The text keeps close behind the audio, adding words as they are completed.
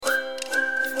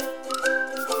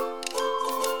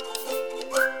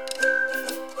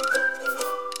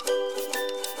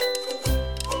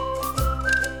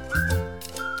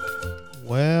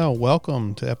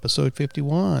welcome to episode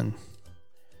 51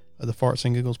 of the Farts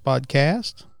and Giggles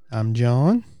podcast. I'm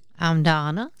John. I'm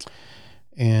Donna.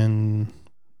 And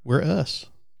we're us.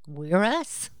 We're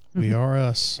us. We are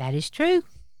us. That is true.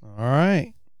 All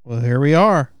right. Well, here we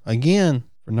are again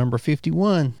for number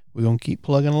 51. We're going to keep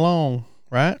plugging along,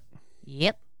 right?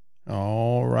 Yep.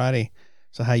 All righty.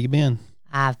 So how you been?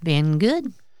 I've been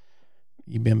good.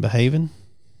 You been behaving?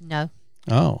 No.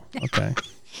 Oh, okay.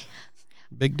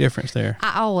 Big difference there.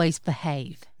 I always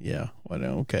behave. Yeah. Well,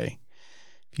 okay.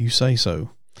 If you say so.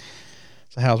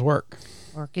 So how's work?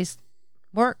 Work is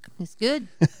good.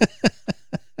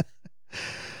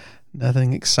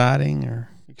 Nothing exciting or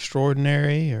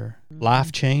extraordinary or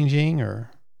life-changing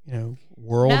or,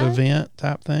 world event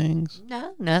type things?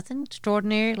 No, nothing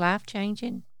extraordinary,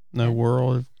 life-changing. No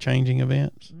world-changing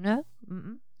events? No.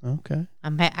 Mm-mm. Okay.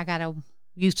 I got a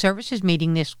youth services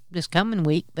meeting this coming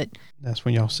week, but that's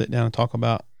when y'all sit down and talk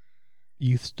about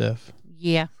youth stuff.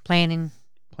 Yeah, planning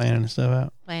stuff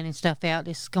out. Planning stuff out.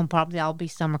 This is gonna probably all be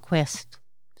summer quest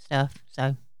stuff.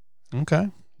 So. Okay.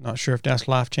 Not sure if that's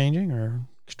life-changing or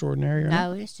extraordinary or not.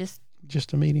 No, it's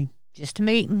just a meeting. Just a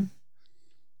meeting.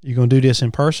 You gonna do this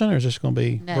in person or is this gonna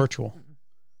be virtual?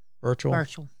 Virtual.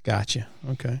 Virtual. Gotcha.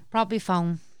 Okay. Probably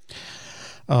phone.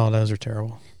 Oh, those are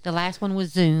terrible. The last one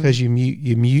was Zoom. Because you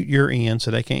mute your end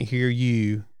so they can't hear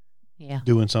you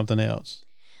doing something else.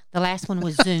 The last one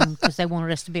was Zoom because they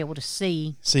wanted us to be able to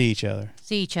see each other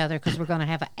because we're going to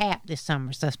have an app this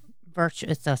summer. So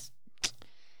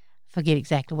forget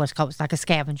exactly what it's called. It's like a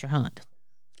scavenger hunt.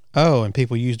 Oh, and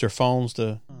people use their phones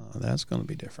to. Oh, that's going to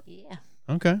be different. Yeah.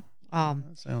 Okay. That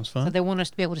sounds fun. So they want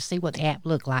us to be able to see what the app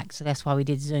looked like. So that's why we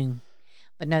did Zoom.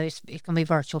 But no, it's going to be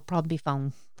virtual. Probably be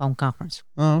phone conference.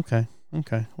 Oh, okay.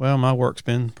 Okay. Well, my work's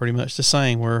been pretty much the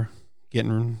same. We're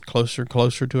getting closer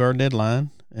to our deadline,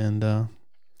 and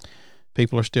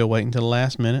people are still waiting till the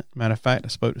last minute. Matter of fact, I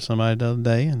spoke to somebody the other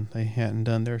day, and they hadn't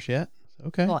done theirs yet.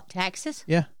 Okay. What, taxes?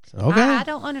 Yeah. So, okay. I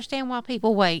don't understand why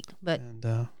people wait, but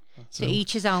to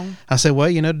each his own. I said, well,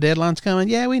 the deadline's coming.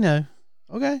 Yeah, we know.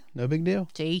 Okay. No big deal.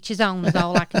 To each his own is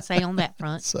all I can say on that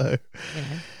front. So,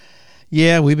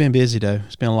 yeah, we've been busy, though.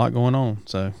 It's been a lot going on,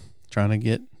 so trying to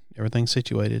get everything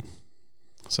situated.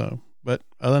 So, but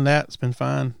other than that, it's been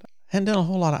fine. Hadn't done a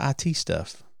whole lot of IT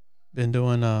stuff. Been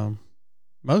doing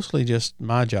mostly just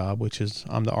my job, which is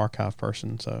I'm the archive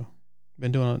person. So,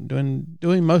 been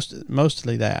doing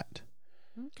mostly that.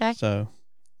 Okay. So,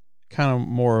 kind of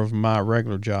more of my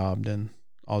regular job than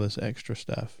all this extra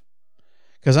stuff.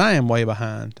 Because I am way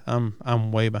behind.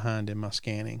 I'm way behind in my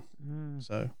scanning.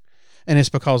 So, and it's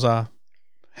because I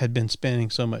had been spending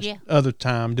so much other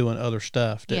time doing other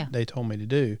stuff that they told me to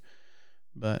do.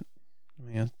 But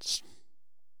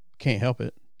can't help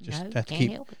it. Have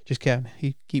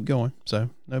to keep going. So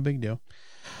no big deal.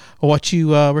 Well, what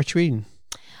you reading?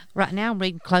 Right now, I'm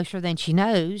reading "Closer Than She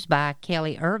Knows" by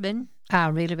Kelly Urban. I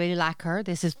really, really like her.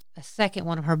 This is a second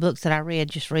one of her books that I read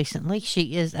just recently.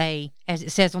 She is as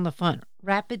it says on the front,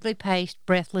 rapidly paced,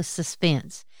 breathless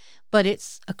suspense, but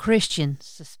it's a Christian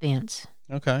suspense.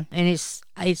 Okay. And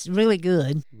it's really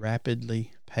good.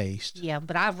 Rapidly paced. Yeah,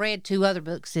 but I've read 2 other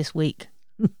books this week.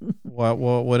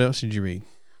 What else did you read?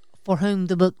 For Whom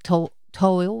the Book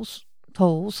Tolls.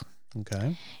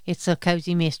 Okay. It's a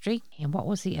cozy mystery. And what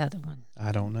was the other one?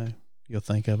 I don't know. You'll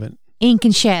think of it. Ink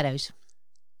and Shadows.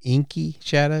 Inky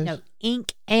Shadows? No,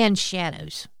 Ink and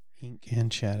Shadows. Ink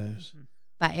and Shadows.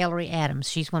 By Ellery Adams.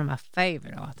 She's one of my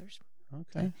favorite authors.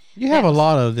 Okay. You have a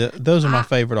lot of those are my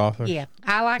favorite authors. Yeah,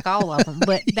 I like all of them,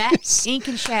 but that's Ink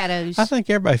and Shadows. I think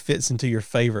everybody fits into your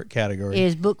favorite category.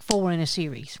 Is book 4 in a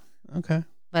series. Okay.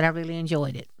 But I really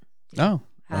enjoyed it. Oh,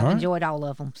 I've enjoyed all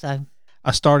of them. So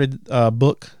I started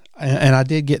book, and I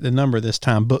did get the number this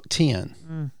time, book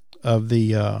 10 of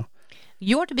the.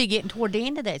 You're to be getting toward the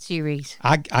end of that series.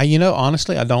 I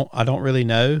honestly, I don't really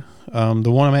know.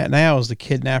 The one I'm at now is The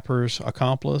Kidnapper's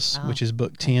Accomplice, which is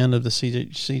book 10 of the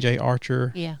C.J.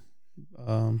 Archer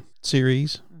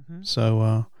series. Mm-hmm.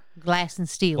 So Glass and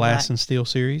Steel and Steel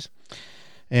series.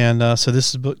 And so this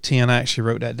is book 10. I actually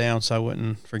wrote that down so I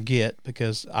wouldn't forget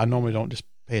because I normally don't just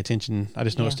pay attention. I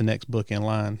just know it's the next book in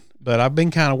line. But I've been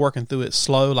kind of working through it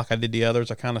slow like I did the others.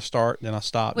 I kind of start, then I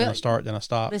stop, then I start, then I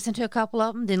stop. Listen to a couple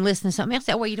of them, then listen to something else.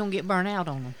 That way you don't get burnt out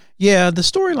on them. Yeah, the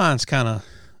storyline's kind of,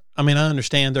 I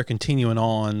understand they're continuing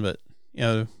on, but,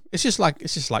 it's just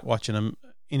like watching them,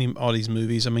 all these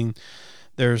movies.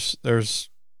 There's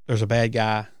a bad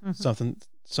guy,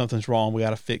 something's wrong, we got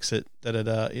to fix it.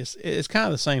 It's kind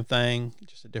of the same thing,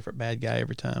 just a different bad guy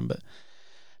every time.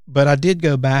 But I did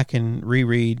go back and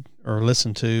reread or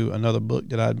listen to another book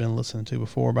that I'd been listening to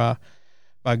before by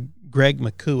Greg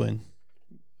McKeown,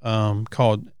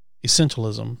 called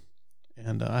Essentialism,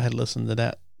 and I had listened to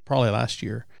that probably last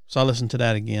year. So I listened to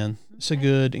that again. It's a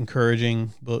good,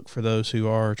 encouraging book for those who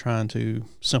are trying to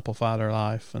simplify their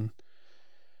life, and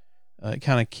it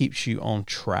kind of keeps you on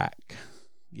track,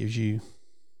 gives you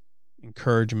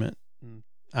encouragement and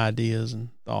ideas and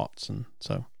thoughts, and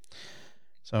so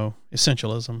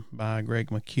Essentialism by Greg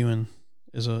McKeown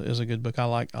is a good book. I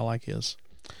like his.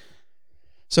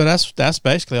 So that's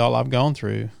basically all I've gone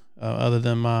through, other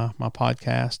than my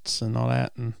podcasts and all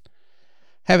that, and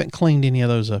haven't cleaned any of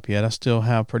those up yet. I still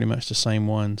have pretty much the same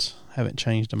ones. Haven't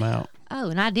changed them out. Oh,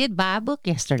 and I did buy a book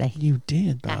yesterday. You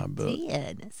did buy a book. I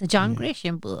did. It's a John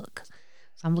Grisham book,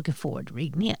 so I'm looking forward to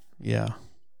reading it. Yeah.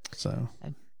 So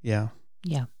yeah.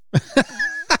 Yeah.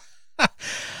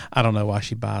 I don't know why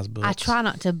she buys books. I try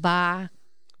not to buy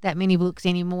that many books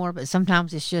anymore, but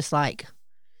sometimes it's just like,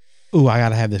 ooh, I got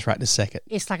to have this right this second.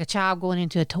 it's like a child going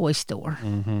into a toy store.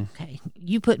 Mm-hmm. Okay,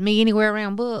 you put me anywhere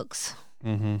around books.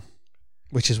 Mm-hmm.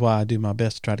 Which is why I do my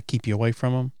best to try to keep you away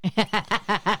from them.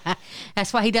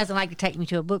 That's why he doesn't like to take me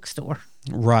to a bookstore.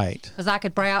 Right. Because I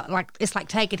could browse, it's like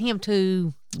taking him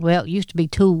to, well, it used to be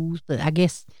Tools, but I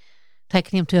guess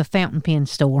taking him to a fountain pen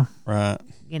store. Right.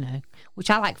 You know, which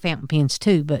I like fountain pens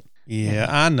too, but. Yeah,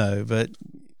 I know, but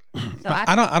So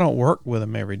I don't work with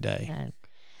them every day.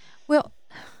 Well,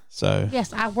 so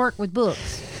yes, I work with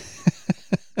books.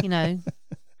 You know.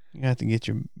 You have to get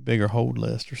your bigger hold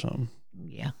list or something.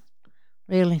 Yeah.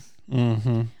 Really?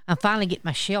 Mm-hmm. I'm finally getting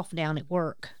my shelf down at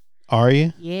work. Are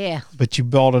you? Yeah. But you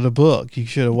bought it a book. You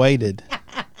should have waited.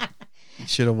 You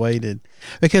should have waited.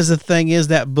 Because the thing is,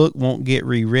 that book won't get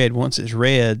reread. Once it's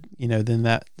read, then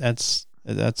that's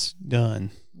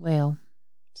done. Well.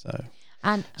 So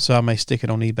I may stick it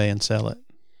on eBay and sell it.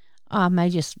 I may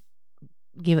just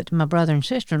give it to my brother and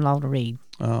sister-in-law to read.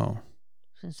 Oh.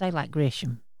 Since they like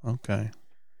Grisham. Okay.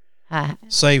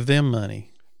 Save them money.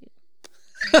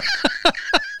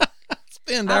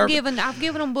 I've given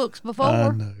them books before.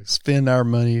 I know. Spend our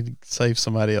money to save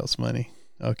somebody else's money.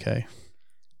 Okay.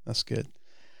 That's good.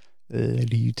 Do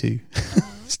you too.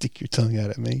 Stick your tongue out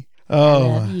at me. Oh,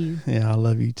 I love you. Yeah, I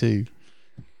love you too.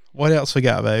 What else we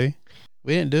got, baby?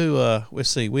 We didn't do let's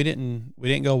see. We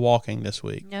didn't go walking this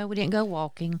week. No, we didn't go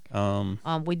walking.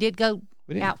 We did go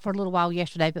out for a little while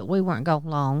yesterday, but we weren't going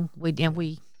long.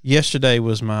 Yesterday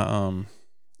was my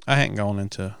I hadn't gone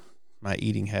into my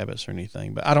eating habits or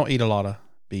anything, but I don't eat a lot of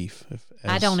beef.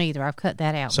 I don't either. I've cut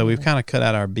that out. So we've kind of cut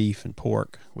out our beef and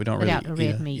pork. We don't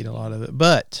really eat a lot of it.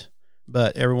 But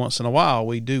every once in a while,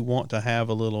 we do want to have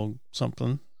a little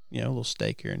something, a little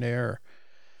steak here and there,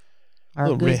 or a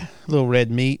little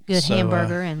red meat. Good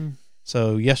hamburger.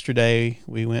 So yesterday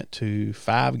we went to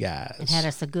Five Guys. And had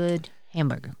us a good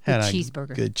hamburger.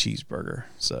 Cheeseburger. Good cheeseburger.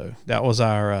 So that was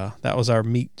our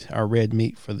meat, our red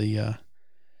meat for the.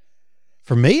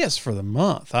 For me, it's for the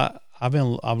month. I've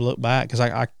looked back because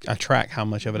I track how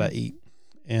much of it I eat,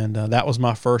 and that was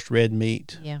my first red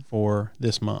meat for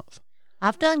this month.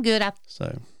 I've done good.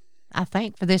 I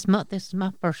think for this month, this is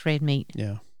my first red meat.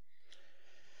 Yeah.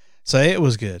 So it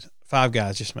was good. Five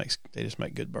Guys just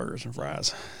make good burgers and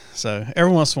fries. So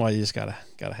every once in a while, you just gotta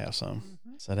have some.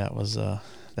 Mm-hmm. So that was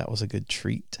a good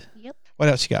treat. Yep. What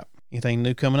else you got? Anything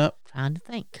new coming up? Trying to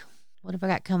think. What have I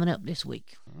got coming up this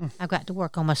week? I've got to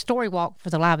work on my story walk for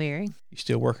the library. You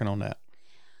still working on that?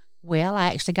 Well,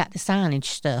 I actually got the signage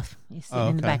stuff. It's sitting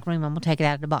in the back room. I'm going to take it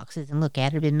out of the boxes and look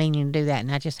at it. I've been meaning to do that,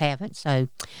 and I just haven't. So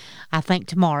I think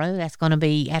tomorrow, that's going to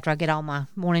be after I get all my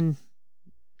morning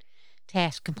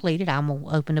tasks completed, I'm going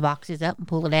to open the boxes up and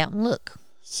pull it out and look.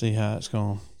 See how it's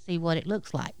going. See what it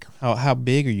looks like. How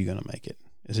big are you going to make it?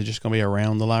 Is it just going to be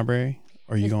around the library?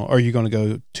 Or are you going to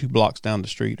go 2 blocks down the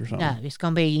street or something? No, it's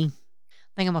going to be...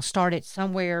 I think I'm going to start it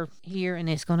somewhere here, and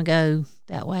it's going to go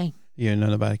that way. Yeah,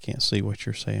 nobody can't see what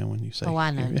you're saying when you say. Oh,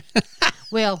 I know.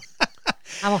 Well,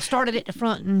 I will start it at the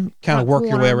front and kind of work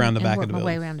your way around the back of the building.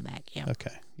 Work my way around the back, yeah.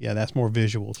 Okay. Yeah, that's more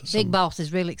visual to Big Boss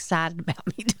is really excited about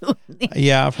me doing this.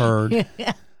 Yeah, I've heard.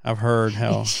 I've heard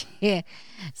how. Yeah.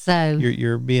 So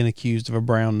you're being accused of a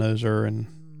brown noser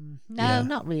and. No,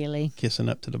 not really. Kissing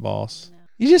up to the boss. No.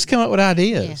 You just come up with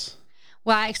ideas. Yeah.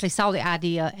 Well, I actually saw the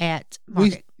idea at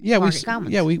Market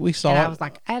Commons. Yeah, we saw it. I was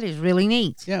like, that is really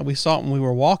neat. Yeah, we saw it when we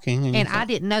were walking. And I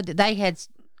didn't know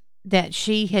that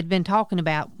she had been talking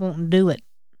about wanting to do it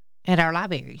at our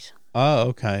libraries. Oh,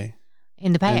 okay.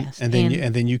 In the past. And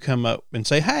then you come up and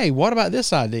say, hey, what about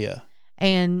this idea?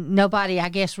 And nobody, I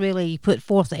guess, really put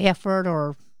forth the effort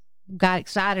or got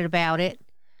excited about it.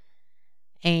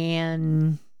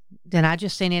 And then I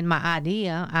just sent in my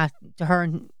idea to her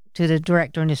and to the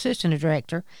director and assistant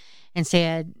director and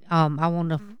said, I want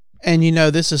to. And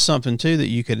this is something too that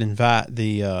you could invite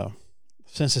the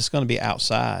since it's going to be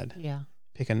outside, Yeah.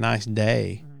 pick a nice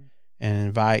day and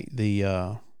invite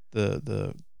the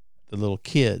little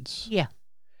kids. Yeah.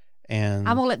 And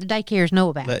I'm gonna let the daycares know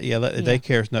about it. let the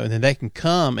daycares know, and then they can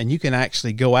come, and you can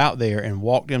actually go out there and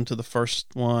walk them to the first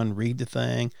one, read the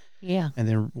thing, Yeah. and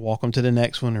then walk them to the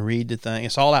next one and read the thing.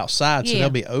 It's all outside, so Yeah. they'll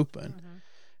be open.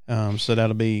 So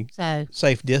that'll be So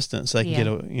safe distance. They can get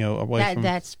away from.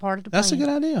 that's part of the plan. That's a good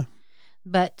idea.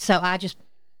 But so I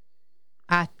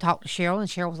talked to Cheryl, and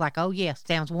Cheryl was like, "Oh yes,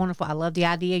 sounds wonderful. I love the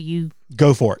idea. You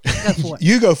Go for it. go for it.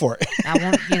 You go for it. I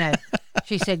want,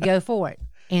 she said, go for it."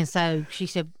 And so she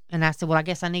said, and I said, "Well, I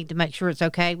guess I need to make sure it's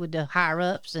okay with the higher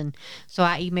ups." And so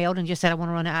I emailed and just said, "I want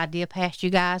to run an idea past you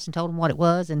guys," and told them what it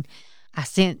was. And I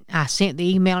sent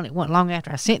the email, and it wasn't long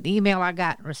after I sent the email, I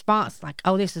got a response like,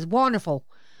 "Oh, this is wonderful."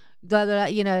 Blah, blah,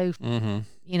 blah, and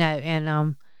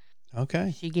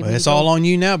Okay. She give Well, me it's the all go- on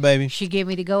you now, baby. she gave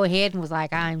me the go ahead and was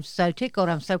like, "I'm so tickled.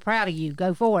 I'm so proud of you.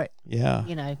 Go for it." Yeah.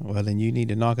 You know. Well, then you need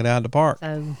to knock it out of the park.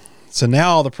 So So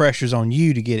now all the pressure's on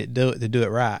you to do it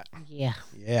right. yeah,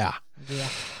 Yeah. yeah.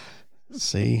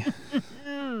 See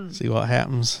what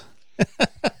happens.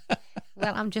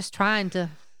 Well, I'm just trying to.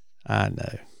 I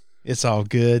know. It's all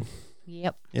good.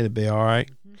 Yep. It'll be all right.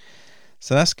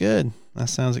 So that's good. That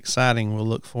sounds exciting. We'll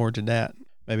look forward to that.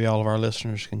 Maybe all of our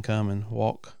listeners can come and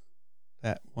walk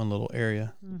that one little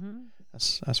area. Mm-hmm.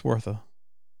 That's worth a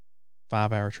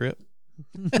 5-hour trip.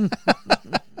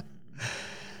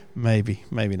 Maybe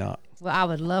not. Well, I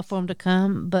would love for them to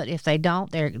come, but if they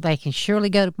don't, they can surely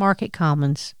go to Market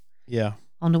Commons Yeah.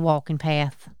 on the walking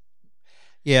path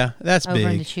Yeah, that's over big.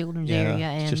 in the children's area,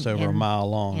 and it's just over a mile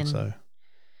long. and So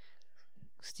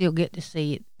still get to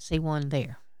see one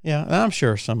there. yeah, and I'm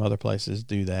sure some other places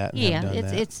do that. And Yeah, have done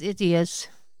that. it is.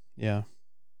 Yeah.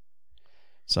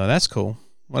 So that's cool.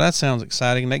 Well, that sounds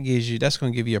exciting. That's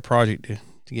going to give you a project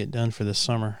to get done for this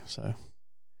summer. So.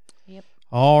 Yep.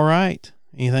 All right.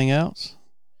 Anything else?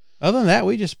 Other than that,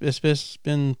 it's just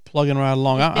been plugging right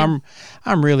along.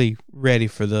 I'm really ready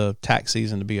for the tax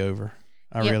season to be over.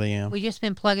 I Yep. really am. We just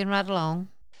been plugging right along.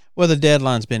 Well, the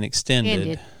deadline's been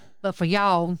extended. But for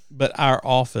y'all, But our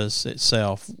office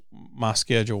itself, my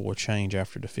schedule will change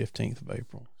after the 15th of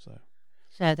April. So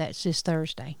that's this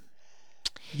Thursday.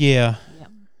 yeah, Yep.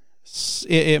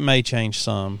 it may change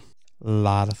some. A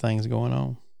lot of things going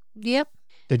on. Yep.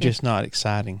 They're just not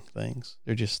exciting things.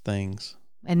 They're just things.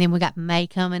 And then we got May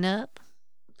coming up.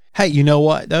 Hey, you know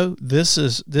what though? This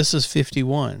is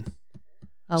 51.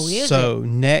 Oh, is So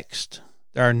it?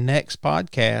 our next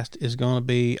podcast is going to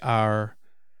be our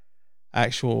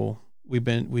actual. We've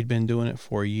been doing it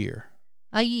for a year.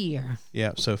 A year.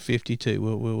 Yeah, so 52.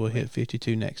 We'll hit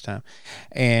 52 next time,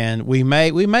 and we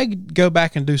may go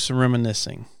back and do some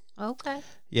reminiscing. Okay.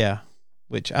 Yeah,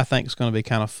 which I think is going to be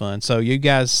kind of fun. So you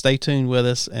guys stay tuned with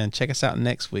us and check us out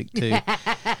next week too,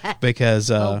 because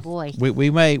Oh, boy. we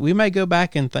may go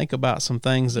back and think about some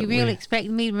things that You really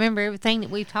expecting me to remember everything that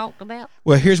we've talked about?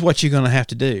 Well, here's what you're going to have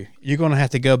to do. You're going to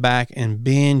have to go back and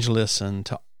binge listen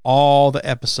to all the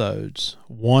episodes,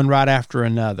 one right after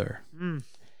another. Mm.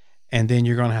 And then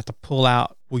you're going to have to pull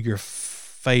out your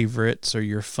favorites or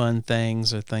your fun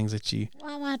things or things that you...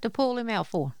 Why am I have to pull him out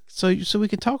for? So we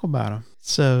can talk about them.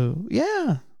 So,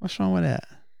 yeah. What's wrong with that?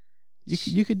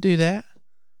 You could do that.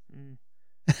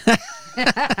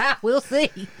 We'll see.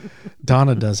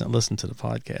 Donna doesn't listen to the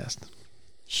podcast.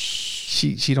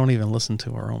 She don't even listen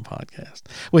to her own podcast,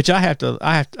 which I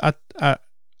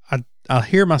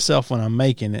hear myself when I'm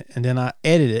making it, and then I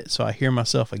edit it so I hear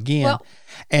myself again. Well,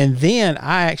 and then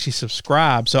I actually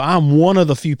subscribe. So I'm one of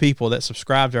the few people that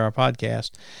subscribe to our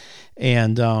podcast,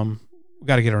 and we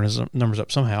got to get our numbers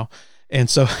up somehow. And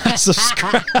so I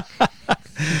subscribe.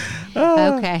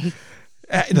 okay.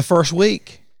 The first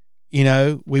week,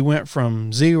 we went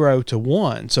from 0 to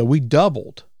 1, so we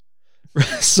doubled.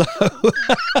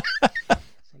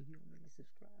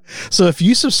 So if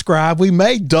you subscribe, we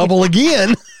may double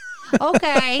again.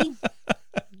 Okay.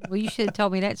 Well, you should have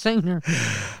told me that sooner.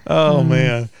 Oh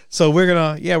man. So we're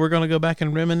gonna go back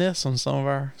and reminisce on some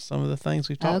of the things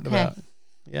we talked about.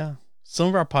 Yeah. Some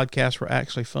of our podcasts were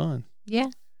actually fun. Yeah.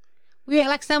 We act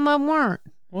like some of them weren't.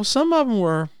 Well, some of them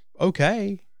were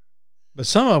okay, but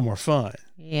some of them were fun.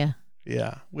 Yeah.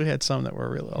 Yeah. We had some that were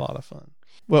really a lot of fun.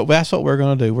 Well, that's what we're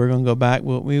gonna do. We're gonna go back.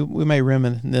 We may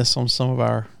reminisce on some of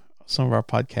our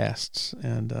podcasts,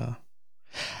 and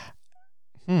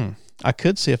I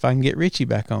could see if I can get Richie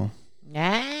back on.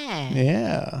 Ah.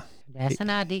 Yeah. That's an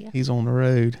idea. He's on the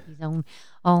road. He's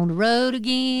on the road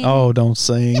again. Oh, don't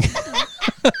sing.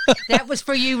 That was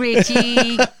for you,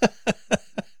 Richie.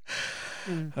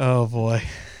 Oh boy.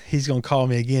 He's going to call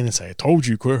me again and say, "I told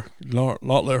you, quit, not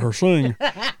let her sing."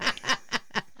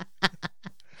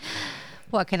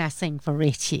 What can I sing for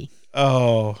Richie?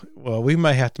 Oh, well, we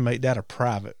may have to make that a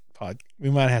private we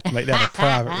might have to make that a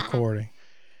private recording.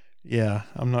 Yeah,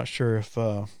 I'm not sure if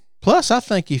plus I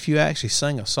think if you actually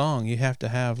sing a song, you have to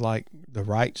have like the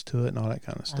rights to it and all that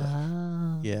kind of stuff.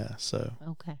 Oh. Yeah, so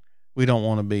Okay. we don't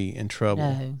want to be in trouble.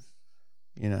 No.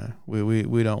 You know,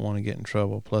 we don't want to get in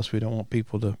trouble. Plus we don't want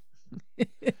people to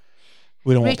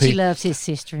we don't want Richie people loves his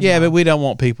sister. Yeah, but we don't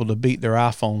want people to beat their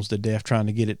iPhones to death trying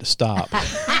to get it to stop.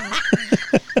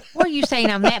 What are you saying?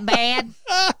 I'm that bad?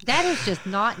 That is just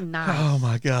not nice. Oh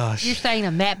my gosh. You're saying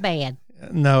I'm that bad.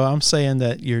 No, I'm saying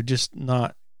that you're just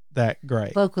not that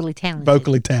great. Vocally talented.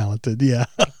 Vocally talented, yeah.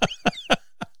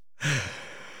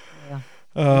 Yeah.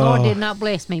 Lord did not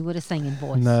bless me with a singing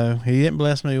voice. No, he didn't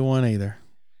bless me with one either.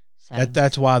 So,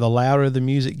 That's why the louder the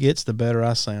music gets, the better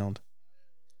I sound.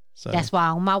 So that's why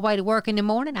on my way to work in the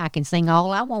morning, I can sing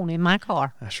all I want in my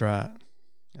car. that's right.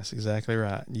 That's exactly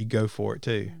right. You go for it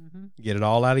too. Mm-hmm. Get it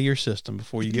all out of your system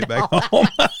before you get back home.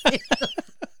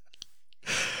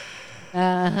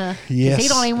 Uh-huh. Yes. He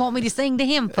don't even want me to sing to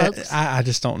him, folks. I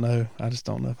just don't know. I just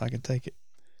don't know if I can take it.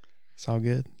 It's all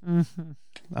good. Mm-hmm.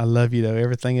 I love you though.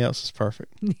 Everything else is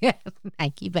perfect.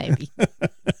 Thank you, baby.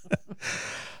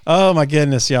 Oh my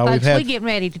goodness, y'all. Folks, we're we getting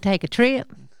ready to take a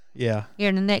trip yeah. here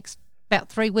in the next about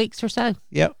 3 weeks or so.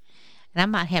 Yep. And I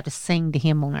might have to sing to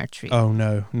him on our trip. Oh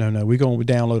no. We're gonna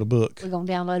download a book. We're going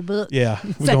to download a book? Yeah.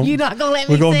 So you're not going to let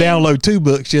me We're gonna sing? download 2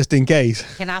 books just in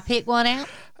case. Can I pick one out?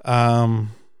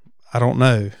 I don't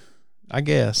know. I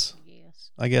guess.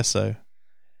 Yes. I guess so.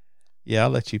 Yeah, I'll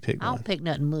let you pick I one. don't pick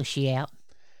nothing mushy out.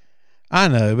 I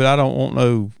know, but I don't want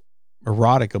no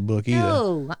erotica book either.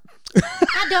 No.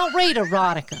 I don't read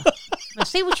erotica. Now,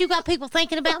 see what you got people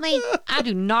thinking about me? I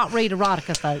do not read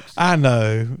erotica, folks. I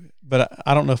know, but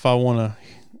I don't know if I want to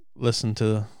listen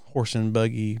to Horse and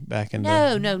Buggy back in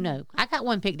No. I got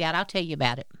one picked out. I'll tell you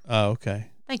about it. Oh, okay.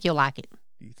 I think you'll like it.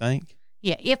 You think?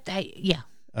 Yeah, yeah.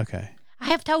 Okay. I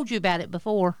have told you about it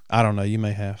before. I don't know. You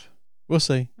may have. We'll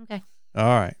see. Okay.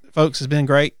 All right. Folks, it's been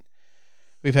great.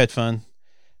 We've had fun.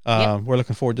 Yep. We're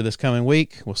looking forward to this coming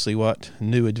week. We'll see what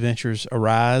new adventures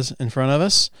arise in front of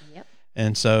us. Yep.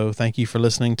 And so thank you for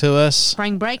listening to us.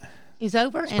 Spring break is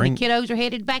over and the kiddos are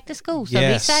headed back to school. So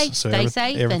yes. be safe. So Stay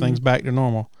safe. Everything's and back to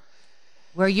normal.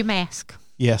 wear your mask.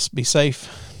 Yes. Be safe.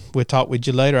 We'll talk with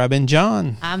you later. I've been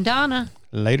John. I'm Donna.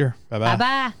 Later. Bye-bye.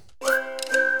 Bye-bye.